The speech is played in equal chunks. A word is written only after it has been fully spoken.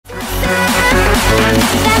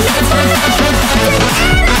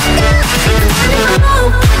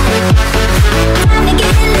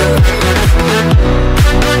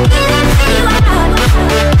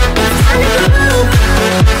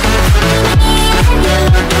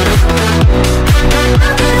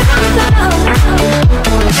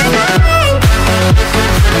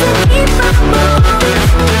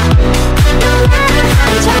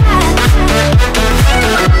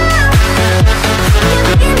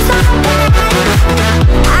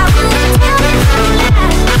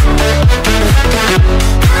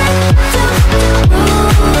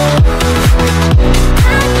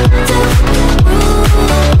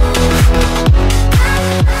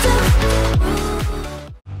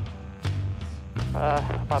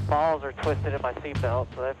My balls are twisted in my seatbelt,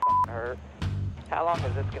 so that hurt. How long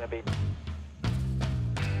is this going to be?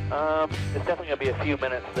 It's definitely going to be a few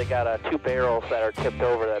minutes. They got 2 barrels that are tipped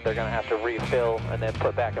over that they're going to have to refill and then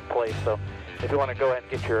put back in place. So if you want to go ahead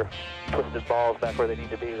and get your twisted balls back where they need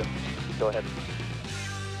to be, then go ahead.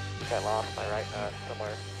 I think I lost my right nut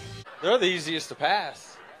somewhere. They're the easiest to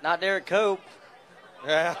pass. Not Derek Cope.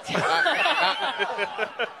 Yeah.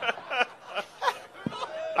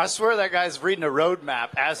 I swear that guy's reading a road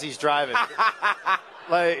map as he's driving.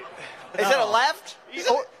 Like, is it a left?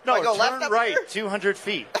 No, go left turn right, 200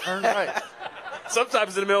 feet. Turn right.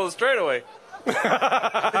 Sometimes in the middle of the straightaway.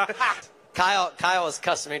 Kyle was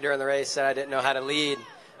cussing me during the race, said I didn't know how to lead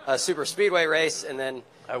a super speedway race, and then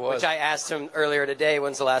which I asked him earlier today,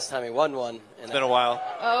 when's the last time he won one? And it's been a while.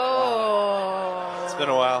 Oh. It's been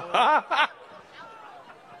a while.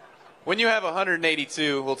 When you have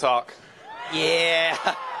 182, we'll talk. Yeah.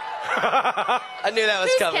 I knew that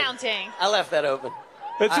was coming. Counting? I left that open.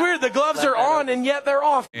 It's weird. The gloves are on, and yet they're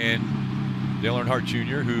off. And Dale Earnhardt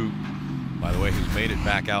Jr., who, by the way, has made it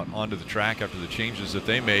back out onto the track after the changes that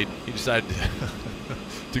they made, he decided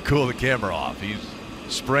to cool the camera off. He's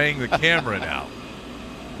spraying the camera now.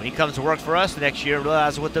 When he comes to work for us next year,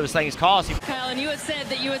 realize what those things cost. Kyle, and you had said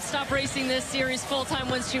that you would stop racing this series full-time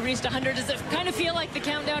once you reached 100. Does it kind of feel like the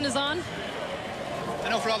countdown is on? I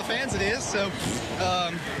know for all the fans it is, so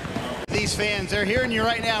these fans, they're hearing you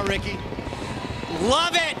right now, Ricky.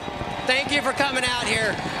 Love it! Thank you for coming out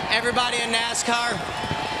here, everybody in NASCAR.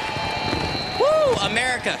 Woo!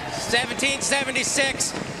 America,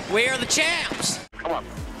 1776, we are the champs. Come on.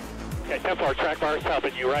 Okay, 10-4 track bar is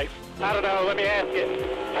helping you, right? I don't know, let me ask you.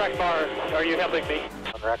 Track bar, are you helping me?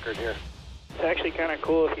 On record here. It's actually kind of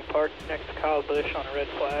cool if you park next to Kyle Busch on a red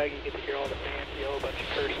flag, you get to hear all the fans yell a bunch of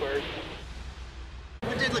curse words.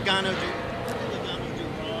 What did Logano do?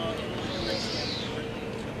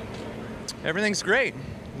 Everything's great.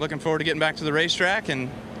 Looking forward to getting back to the racetrack and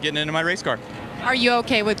getting into my race car. Are you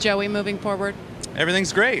okay with Joey moving forward?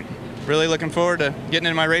 Everything's great. Really looking forward to getting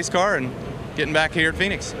in my race car and getting back here at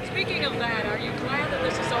Phoenix. Speaking of that, are you glad that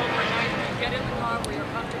this is over and now you can get in the car where you're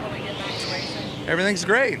comfortable and get back to racing? Everything's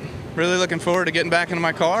great. Really looking forward to getting back into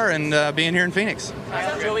my car and being here in Phoenix.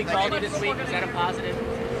 Joey called you this week. Is that a positive?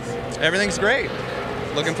 Everything's great.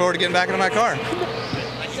 Looking forward to getting back into my car.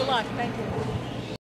 Good luck. Thank you.